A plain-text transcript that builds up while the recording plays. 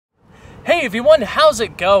Hey everyone, how's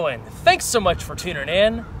it going? Thanks so much for tuning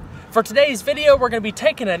in. For today's video, we're going to be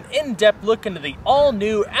taking an in-depth look into the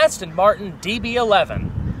all-new Aston Martin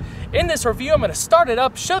DB11. In this review, I'm going to start it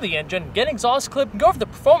up, show the engine, get an exhaust clip, and go over the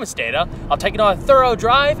performance data. I'll take it on a thorough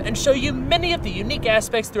drive and show you many of the unique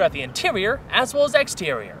aspects throughout the interior as well as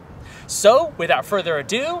exterior. So, without further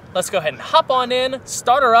ado, let's go ahead and hop on in,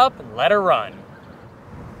 start her up, and let her run.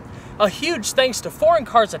 A huge thanks to Foreign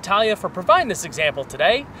Cars Italia for providing this example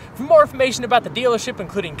today. For more information about the dealership,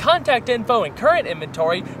 including contact info and current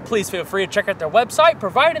inventory, please feel free to check out their website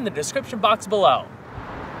provided in the description box below.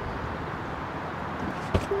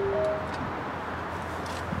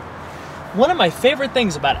 One of my favorite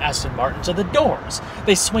things about Aston Martins are the doors.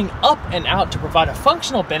 They swing up and out to provide a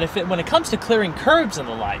functional benefit when it comes to clearing curbs and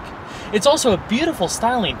the like. It's also a beautiful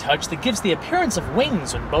styling touch that gives the appearance of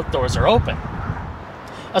wings when both doors are open.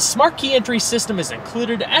 A smart key entry system is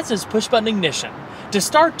included, as is push-button ignition. To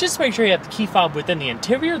start, just make sure you have the key fob within the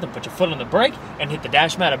interior, then put your foot on the brake and hit the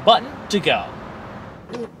dash-mounted button to go.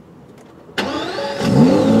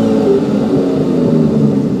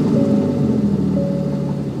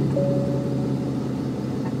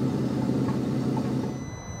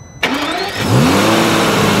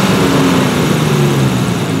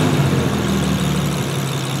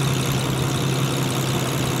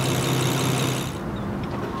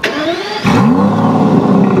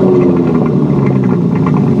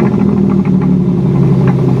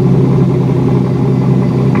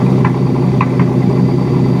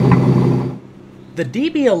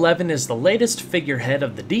 The DB11 is the latest figurehead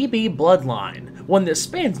of the DB bloodline, one that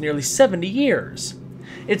spans nearly 70 years.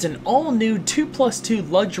 It's an all-new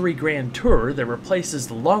 2+2 luxury Grand Tourer that replaces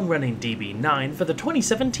the long-running DB9 for the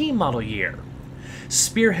 2017 model year.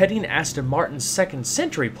 Spearheading Aston Martin's second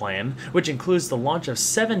century plan, which includes the launch of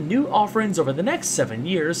 7 new offerings over the next 7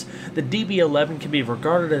 years, the DB11 can be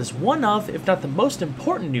regarded as one of, if not the most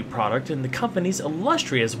important new product in the company's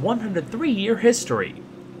illustrious 103-year history.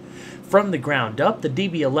 From the ground up, the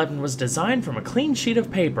DB11 was designed from a clean sheet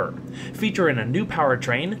of paper, featuring a new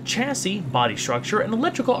powertrain, chassis, body structure, and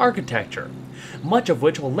electrical architecture, much of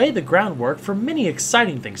which will lay the groundwork for many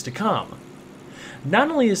exciting things to come.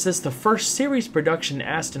 Not only is this the first series production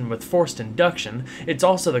Aston with forced induction, it's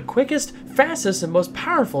also the quickest, fastest, and most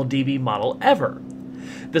powerful DB model ever.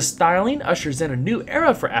 The styling ushers in a new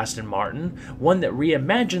era for Aston Martin, one that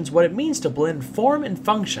reimagines what it means to blend form and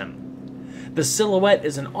function. The silhouette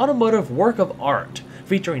is an automotive work of art,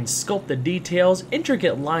 featuring sculpted details,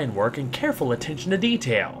 intricate line work, and careful attention to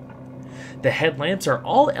detail. The headlamps are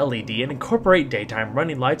all LED and incorporate daytime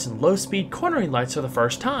running lights and low-speed cornering lights for the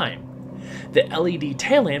first time. The LED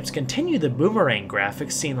tail lamps continue the boomerang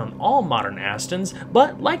graphics seen on all modern Astons,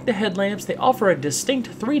 but like the headlamps, they offer a distinct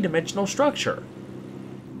three-dimensional structure.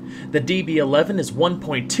 The DB11 is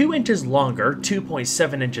 1.2 inches longer,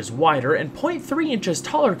 2.7 inches wider, and 0.3 inches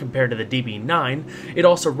taller compared to the DB9. It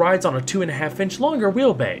also rides on a 2.5 inch longer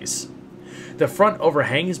wheelbase. The front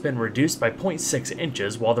overhang has been reduced by 0.6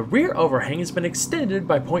 inches, while the rear overhang has been extended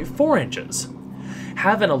by 0.4 inches.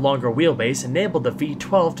 Having a longer wheelbase enabled the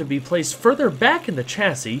V12 to be placed further back in the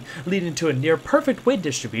chassis, leading to a near perfect weight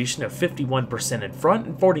distribution of 51% in front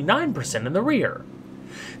and 49% in the rear.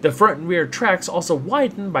 The front and rear tracks also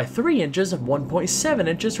widened by 3 inches and 1.7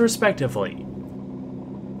 inches respectively.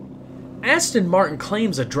 Aston Martin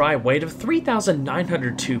claims a dry weight of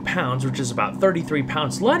 3,902 pounds, which is about 33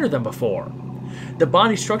 pounds lighter than before. The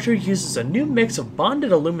body structure uses a new mix of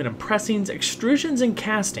bonded aluminum pressings, extrusions, and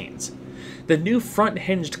castings. The new front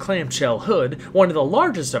hinged clamshell hood, one of the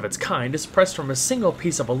largest of its kind, is pressed from a single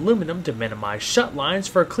piece of aluminum to minimize shut lines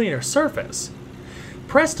for a cleaner surface.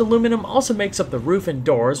 Pressed aluminum also makes up the roof and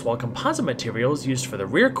doors, while composite material is used for the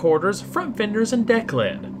rear quarters, front fenders, and deck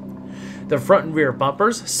lid. The front and rear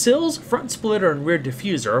bumpers, sills, front splitter, and rear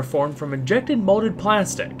diffuser are formed from injected molded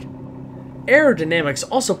plastic. Aerodynamics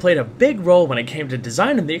also played a big role when it came to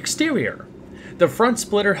designing the exterior. The front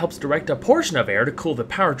splitter helps direct a portion of air to cool the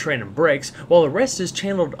powertrain and brakes, while the rest is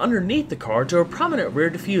channeled underneath the car to a prominent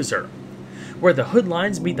rear diffuser. Where the hood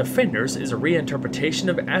lines meet the fenders is a reinterpretation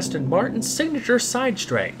of Aston Martin's signature side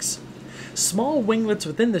strakes. Small winglets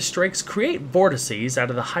within the strakes create vortices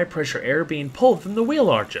out of the high-pressure air being pulled from the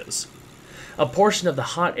wheel arches. A portion of the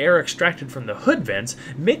hot air extracted from the hood vents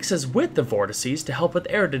mixes with the vortices to help with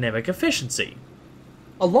aerodynamic efficiency.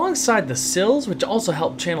 Alongside the sills, which also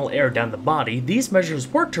help channel air down the body, these measures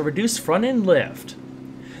work to reduce front-end lift.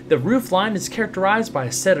 The roofline is characterized by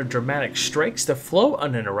a set of dramatic strakes that flow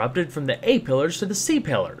uninterrupted from the A-pillars to the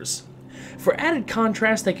C-pillars. For added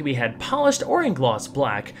contrast, they can be had polished or in gloss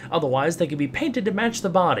black, otherwise they can be painted to match the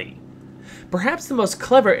body. Perhaps the most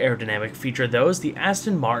clever aerodynamic feature though is the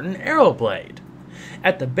Aston Martin Aeroblade.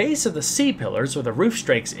 At the base of the C-pillars where the roof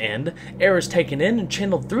strakes end, air is taken in and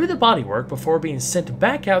channeled through the bodywork before being sent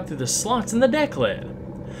back out through the slots in the deck lid.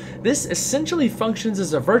 This essentially functions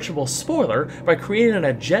as a virtual spoiler by creating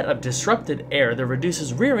a jet of disrupted air that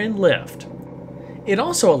reduces rear end lift. It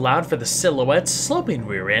also allowed for the silhouette's sloping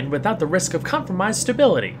rear end without the risk of compromised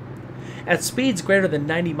stability. At speeds greater than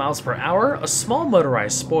 90 miles per hour, a small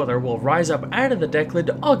motorized spoiler will rise up out of the deck lid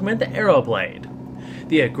to augment the Aeroblade.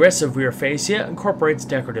 The aggressive rear fascia incorporates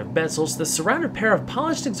decorative bezels that surround a pair of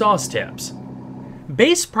polished exhaust tips.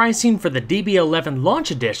 Base pricing for the DB11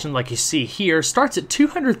 Launch Edition, like you see here, starts at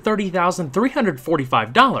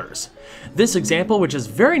 $230,345. This example, which is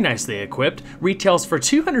very nicely equipped, retails for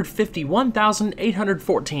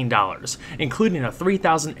 $251,814, including a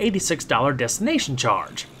 $3,086 destination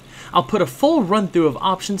charge. I'll put a full run-through of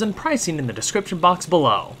options and pricing in the description box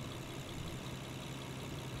below.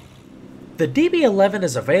 The DB11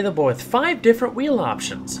 is available with 5 different wheel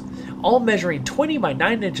options, all measuring 20 by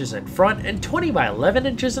 9 inches in front and 20 by 11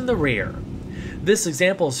 inches in the rear. This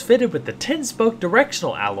example is fitted with the 10-spoke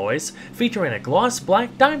directional alloys, featuring a gloss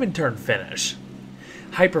black diamond turn finish.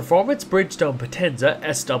 High-performance Bridgestone Potenza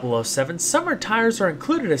S007 summer tires are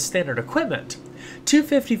included as standard equipment, 2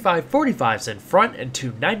 55/45s in front and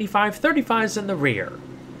 2 95/35s in the rear.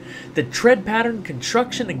 The tread pattern,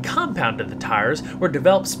 construction, and compound of the tires were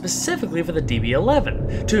developed specifically for the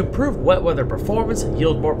DB11 to improve wet weather performance,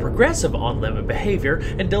 yield more progressive on-limit behavior,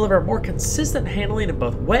 and deliver more consistent handling in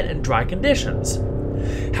both wet and dry conditions.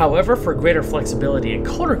 However, for greater flexibility in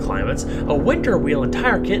colder climates, a winter wheel and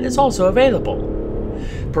tire kit is also available.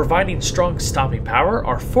 Providing strong stopping power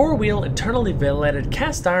are 4-wheel internally ventilated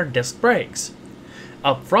cast iron disc brakes.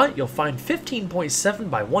 Up front, you'll find 15.7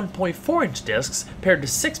 by 1.4 inch discs paired to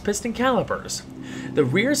 6 piston calipers. The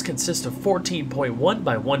rears consist of 14.1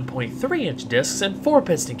 by 1.3 inch discs and 4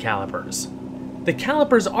 piston calipers. The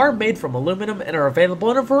calipers are made from aluminum and are available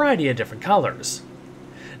in a variety of different colors.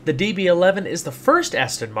 The DB11 is the first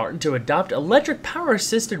Aston Martin to adopt electric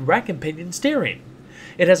power-assisted rack and pinion steering.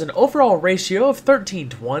 It has an overall ratio of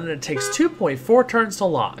 13:1 and it takes 2.4 turns to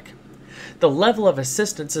lock. The level of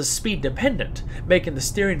assistance is speed dependent, making the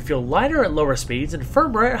steering feel lighter at lower speeds and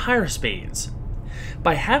firmer at higher speeds.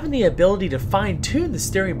 By having the ability to fine-tune the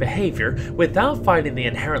steering behavior without fighting the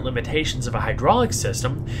inherent limitations of a hydraulic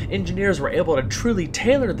system, engineers were able to truly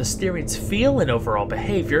tailor the steering's feel and overall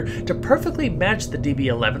behavior to perfectly match the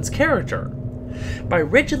DB11's character. By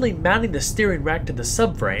rigidly mounting the steering rack to the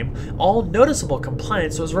subframe, all noticeable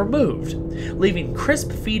compliance was removed, leaving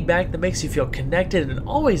crisp feedback that makes you feel connected and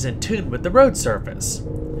always in tune with the road surface.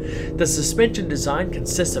 The suspension design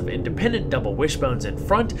consists of independent double wishbones in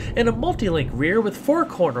front and a multi-link rear with 4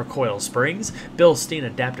 corner coil springs, Bilstein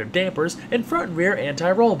adaptive dampers, and front and rear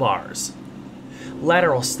anti-roll bars.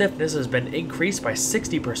 Lateral stiffness has been increased by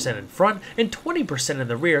 60% in front and 20% in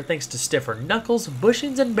the rear thanks to stiffer knuckles,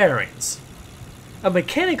 bushings, and bearings. A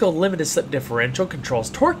mechanical limited slip differential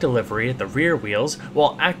controls torque delivery at the rear wheels,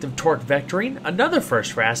 while active torque vectoring, another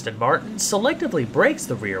first for Aston Martin, selectively brakes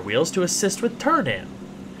the rear wheels to assist with turn-in.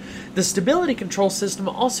 The stability control system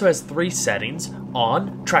also has 3 settings: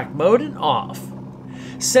 on, track mode, and off.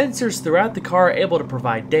 Sensors throughout the car are able to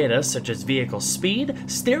provide data such as vehicle speed,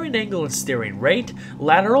 steering angle and steering rate,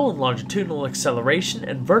 lateral and longitudinal acceleration,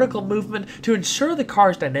 and vertical movement to ensure the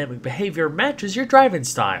car's dynamic behavior matches your driving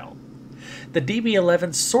style. The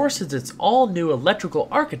DB11 sources its all-new electrical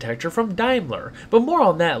architecture from Daimler, but more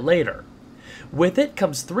on that later. With it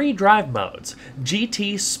comes 3 drive modes: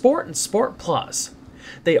 GT, Sport, and Sport Plus.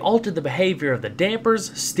 They altered the behavior of the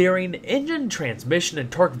dampers, steering, engine, transmission,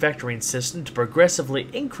 and torque vectoring system to progressively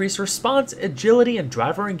increase response, agility, and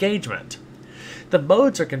driver engagement. The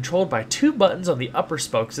modes are controlled by 2 buttons on the upper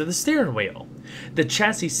spokes of the steering wheel. The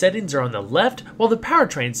chassis settings are on the left, while the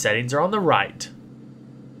powertrain settings are on the right.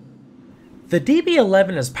 The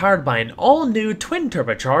DB11 is powered by an all-new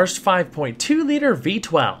twin-turbocharged 5.2-liter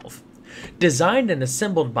V12. Designed and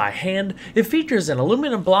assembled by hand, it features an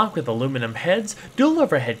aluminum block with aluminum heads, dual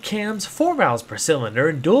overhead cams, 4 valves per cylinder,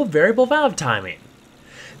 and dual variable valve timing.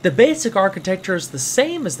 The basic architecture is the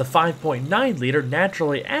same as the 5.9-liter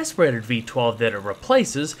naturally aspirated V12 that it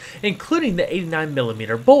replaces, including the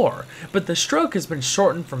 89mm bore, but the stroke has been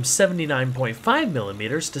shortened from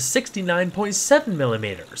 79.5mm to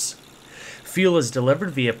 69.7mm. Fuel is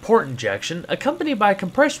delivered via port injection, accompanied by a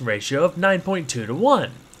compression ratio of 9.2 to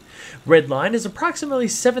 1. Redline is approximately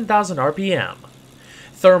 7,000 RPM.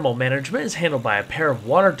 Thermal management is handled by a pair of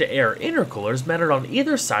water-to-air intercoolers mounted on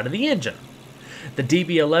either side of the engine. The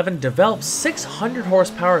DB11 develops 600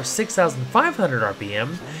 horsepower of 6,500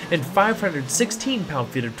 RPM and 516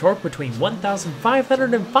 pound-feet of torque between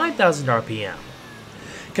 1,500 and 5,000 RPM.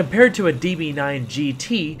 Compared to a DB9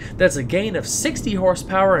 GT, that's a gain of 60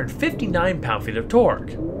 horsepower and 59 pound-feet of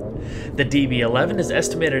torque. The DB11 is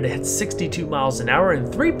estimated to hit 62 miles an hour in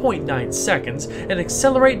 3.9 seconds and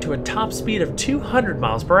accelerate to a top speed of 200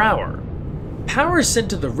 miles per hour. Power is sent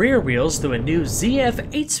to the rear wheels through a new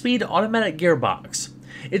ZF 8-speed automatic gearbox.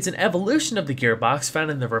 It's an evolution of the gearbox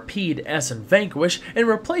found in the Rapide S and Vanquish and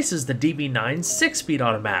replaces the DB9 6-speed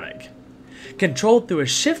automatic. Controlled through a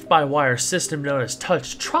shift-by-wire system known as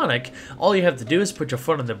Touchtronic, all you have to do is put your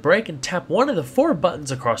foot on the brake and tap one of the 4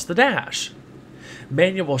 buttons across the dash.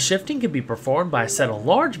 Manual shifting can be performed by a set of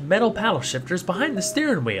large metal paddle shifters behind the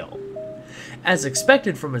steering wheel. As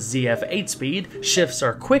expected from a ZF 8-speed, shifts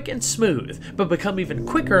are quick and smooth, but become even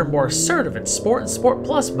quicker and more assertive in Sport and Sport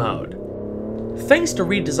Plus mode. Thanks to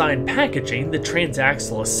redesigned packaging, the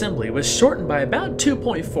transaxle assembly was shortened by about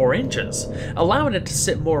 2.4 inches, allowing it to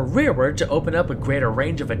sit more rearward to open up a greater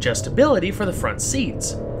range of adjustability for the front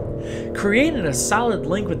seats. Creating a solid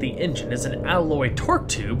link with the engine is an alloy torque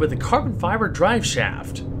tube with a carbon fiber drive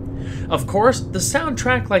shaft. Of course, the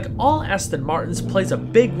soundtrack, like all Aston Martins, plays a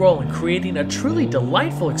big role in creating a truly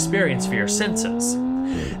delightful experience for your senses.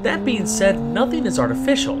 That being said, nothing is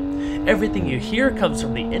artificial. Everything you hear comes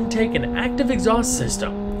from the intake and active exhaust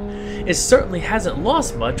system. It certainly hasn't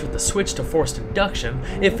lost much with the switch to forced induction.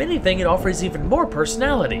 If anything, it offers even more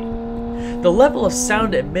personality. The level of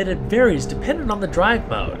sound emitted varies depending on the drive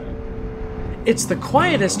mode. It's the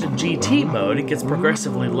quietest in GT mode and gets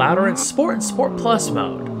progressively louder in Sport and Sport Plus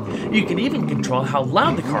mode. You can even control how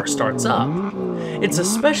loud the car starts up. It's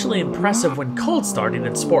especially impressive when cold starting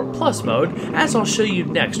in Sport Plus mode, as I'll show you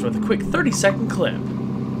next with a quick 30-second clip.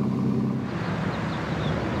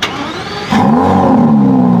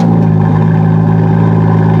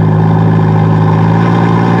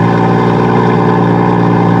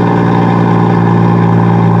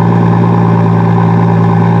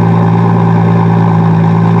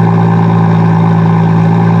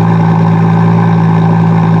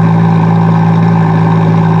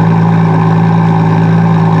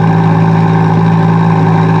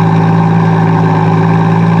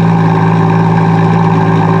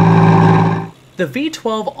 The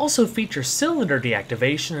V12 also features cylinder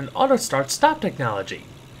deactivation and auto start-stop technology.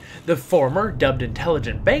 The former, dubbed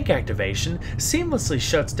Intelligent Bank Activation, seamlessly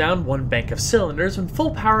shuts down one bank of cylinders when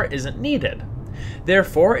full power isn't needed.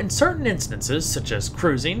 Therefore, in certain instances, such as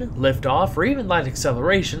cruising, liftoff, or even light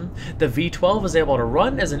acceleration, the V12 is able to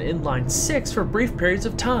run as an inline 6 for brief periods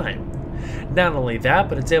of time. Not only that,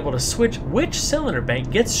 but it's able to switch which cylinder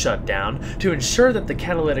bank gets shut down to ensure that the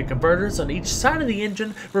catalytic converters on each side of the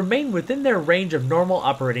engine remain within their range of normal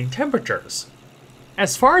operating temperatures.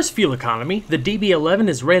 As far as fuel economy, the DB11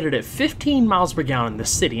 is rated at 15 miles per gallon in the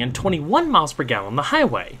city and 21 miles per gallon on the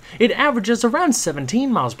highway. It averages around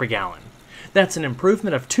 17 miles per gallon. That's an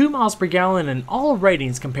improvement of 2 miles per gallon in all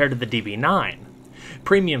ratings compared to the DB9.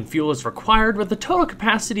 Premium fuel is required with a total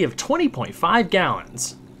capacity of 20.5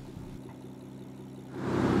 gallons.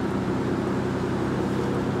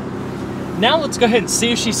 Now let's go ahead and see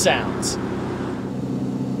how she sounds.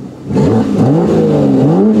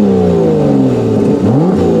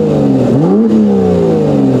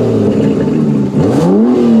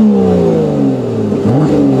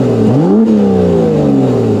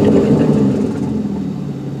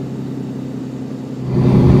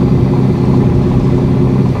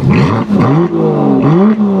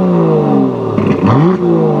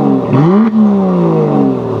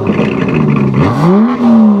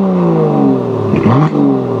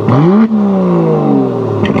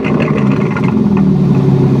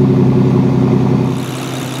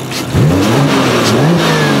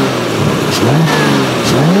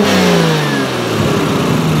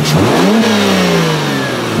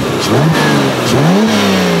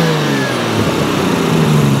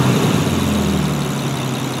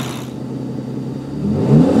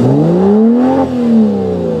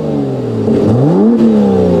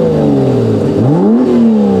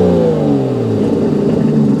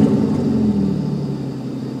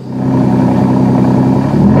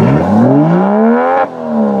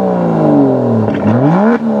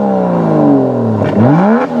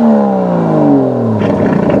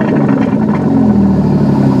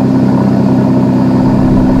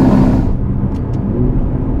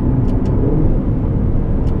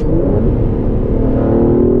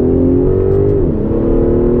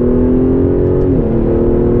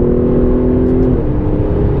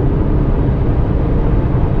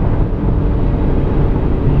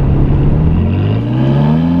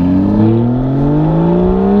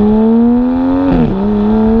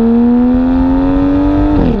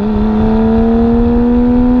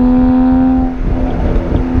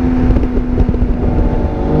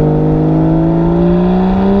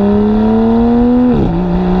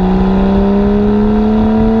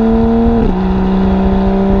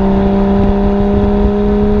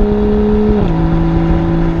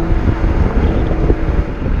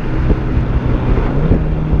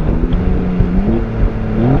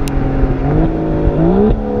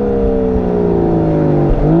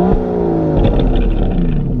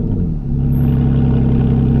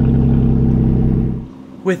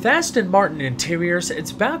 With Aston Martin interiors,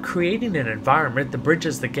 it's about creating an environment that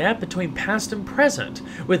bridges the gap between past and present,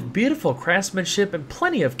 with beautiful craftsmanship and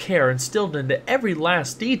plenty of care instilled into every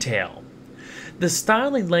last detail. The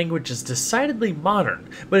styling language is decidedly modern,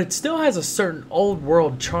 but it still has a certain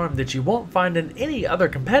old-world charm that you won't find in any other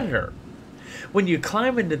competitor. When you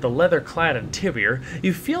climb into the leather-clad interior,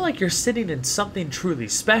 you feel like you're sitting in something truly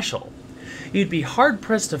special. You'd be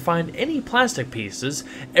hard-pressed to find any plastic pieces.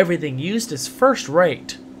 Everything used is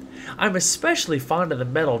first-rate. I'm especially fond of the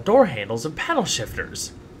metal door handles and paddle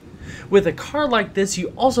shifters. With a car like this, you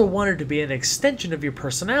also want it to be an extension of your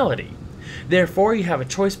personality. Therefore, you have a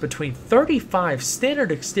choice between 35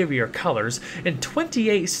 standard exterior colors and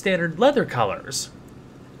 28 standard leather colors.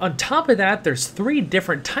 On top of that, there's 3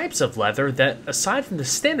 different types of leather that, aside from the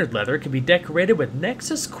standard leather, can be decorated with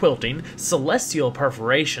Nexus quilting, celestial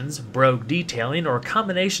perforations, Brogue detailing, or a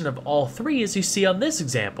combination of all 3 as you see on this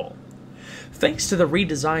example. Thanks to the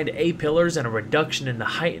redesigned A-pillars and a reduction in the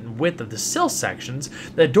height and width of the sill sections,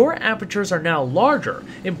 the door apertures are now larger,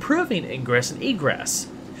 improving ingress and egress.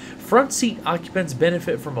 Front seat occupants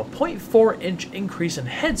benefit from a 0.4-inch increase in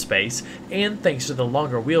headspace and, thanks to the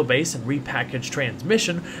longer wheelbase and repackaged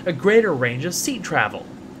transmission, a greater range of seat travel.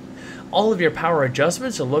 All of your power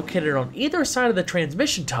adjustments are located on either side of the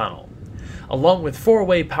transmission tunnel. Along with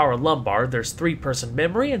 4-way power lumbar, there's 3-person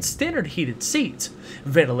memory and standard heated seats.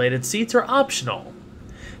 Ventilated seats are optional.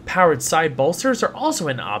 Powered side bolsters are also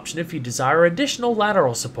an option if you desire additional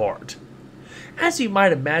lateral support. As you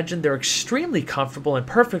might imagine, they're extremely comfortable and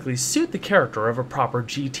perfectly suit the character of a proper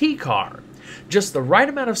GT car. Just the right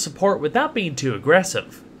amount of support without being too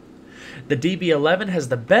aggressive. The DB11 has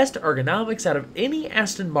the best ergonomics out of any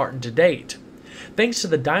Aston Martin to date. Thanks to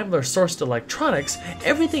the Daimler-sourced electronics,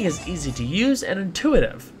 everything is easy to use and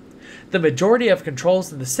intuitive. The majority of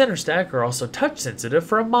controls in the center stack are also touch-sensitive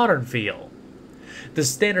for a modern feel. The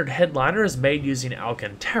standard headliner is made using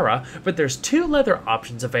Alcantara, but there's 2 leather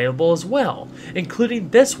options available as well, including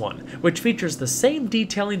this one, which features the same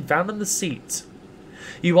detailing found in the seats.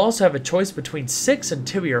 You also have a choice between 6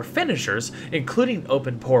 interior finishers, including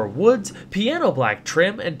open-pore woods, piano black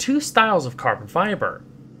trim, and 2 styles of carbon fiber.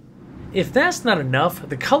 If that's not enough,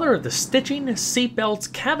 the color of the stitching,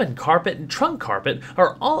 seatbelts, cabin carpet, and trunk carpet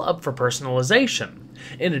are all up for personalization,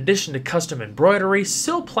 in addition to custom embroidery,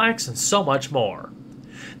 sill plaques, and so much more.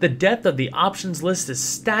 The depth of the options list is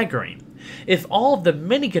staggering. If all of the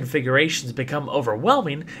many configurations become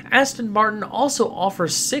overwhelming, Aston Martin also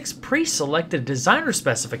offers 6 pre-selected designer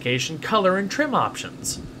specification color and trim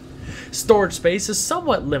options. Storage space is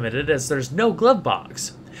somewhat limited as there's no glove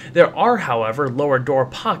box. There are, however, lower door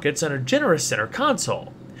pockets and a generous center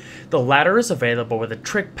console. The latter is available with a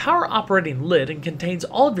trick power operating lid and contains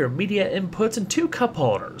all of your media inputs and 2 cup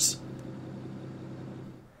holders.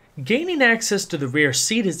 Gaining access to the rear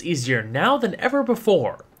seat is easier now than ever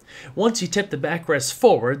before. Once you tip the backrest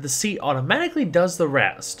forward, the seat automatically does the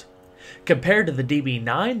rest. Compared to the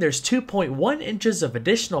DB9, there's 2.1 inches of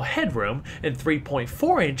additional headroom and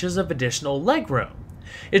 3.4 inches of additional legroom.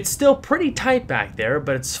 It's still pretty tight back there,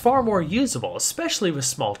 but it's far more usable, especially with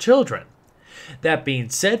small children. That being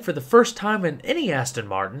said, for the first time in any Aston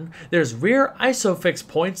Martin, there's rear ISOFIX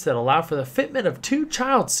points that allow for the fitment of 2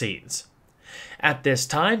 child seats. At this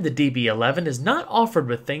time, the DB11 is not offered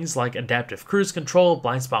with things like adaptive cruise control,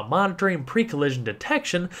 blind spot monitoring, and pre-collision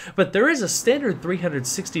detection, but there is a standard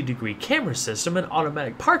 360-degree camera system and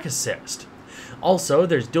automatic park assist. Also,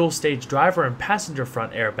 there's dual-stage driver and passenger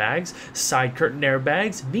front airbags, side curtain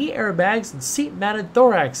airbags, knee airbags, and seat-mounted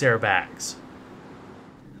thorax airbags.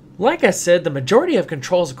 Like I said, the majority of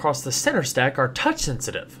controls across the center stack are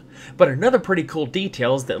touch-sensitive. But another pretty cool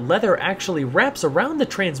detail is that leather actually wraps around the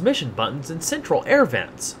transmission buttons and central air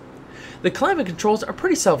vents. The climate controls are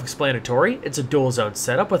pretty self-explanatory. It's a dual-zone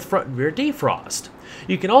setup with front and rear defrost.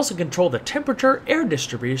 You can also control the temperature, air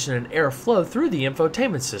distribution, and air flow through the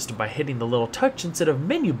infotainment system by hitting the little touch-sensitive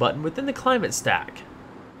menu button within the climate stack.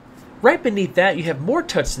 Right beneath that, you have more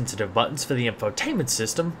touch-sensitive buttons for the infotainment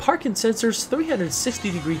system, parking sensors,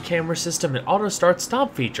 360-degree camera system, and auto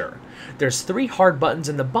start-stop feature. There's 3 hard buttons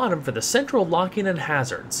in the bottom for the central locking and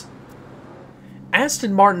hazards.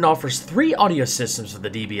 Aston Martin offers 3 audio systems for the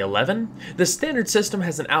DB11. The standard system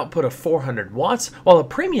has an output of 400 watts, while a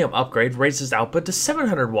premium upgrade raises output to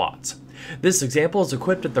 700 watts. This example is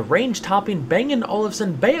equipped with the range-topping Bang &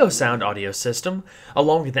 Olufsen Beosound audio system.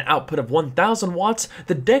 Along with an output of 1000 watts,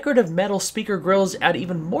 the decorative metal speaker grills add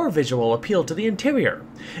even more visual appeal to the interior,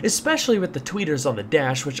 especially with the tweeters on the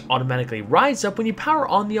dash, which automatically rise up when you power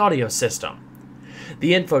on the audio system.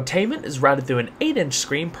 The infotainment is routed through an 8-inch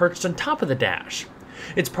screen perched on top of the dash.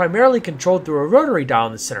 It's primarily controlled through a rotary dial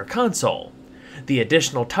in the center console. The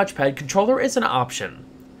additional touchpad controller is an option.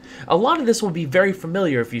 A lot of this will be very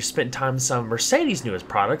familiar if you spent time with some of Mercedes' newest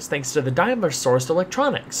products thanks to the Daimler-sourced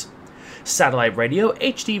electronics. Satellite radio,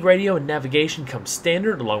 HD radio, and navigation come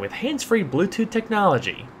standard along with hands-free Bluetooth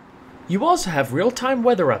technology. You also have real-time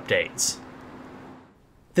weather updates.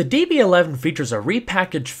 The DB11 features a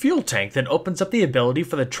repackaged fuel tank that opens up the ability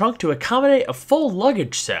for the trunk to accommodate a full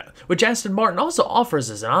luggage set, which Aston Martin also offers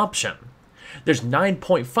as an option. There's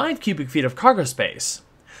 9.5 cubic feet of cargo space.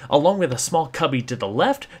 Along with a small cubby to the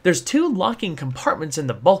left, there's 2 locking compartments in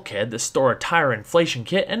the bulkhead that store a tire inflation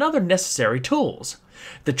kit and other necessary tools.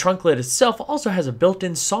 The trunk lid itself also has a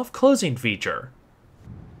built-in soft closing feature.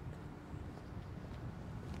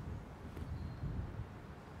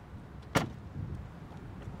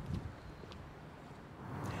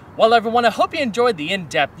 Well everyone, I hope you enjoyed the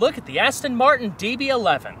in-depth look at the Aston Martin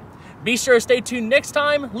DB11. Be sure to stay tuned next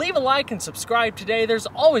time, leave a like and subscribe today, there's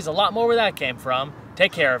always a lot more where that came from.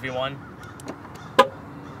 Take care everyone.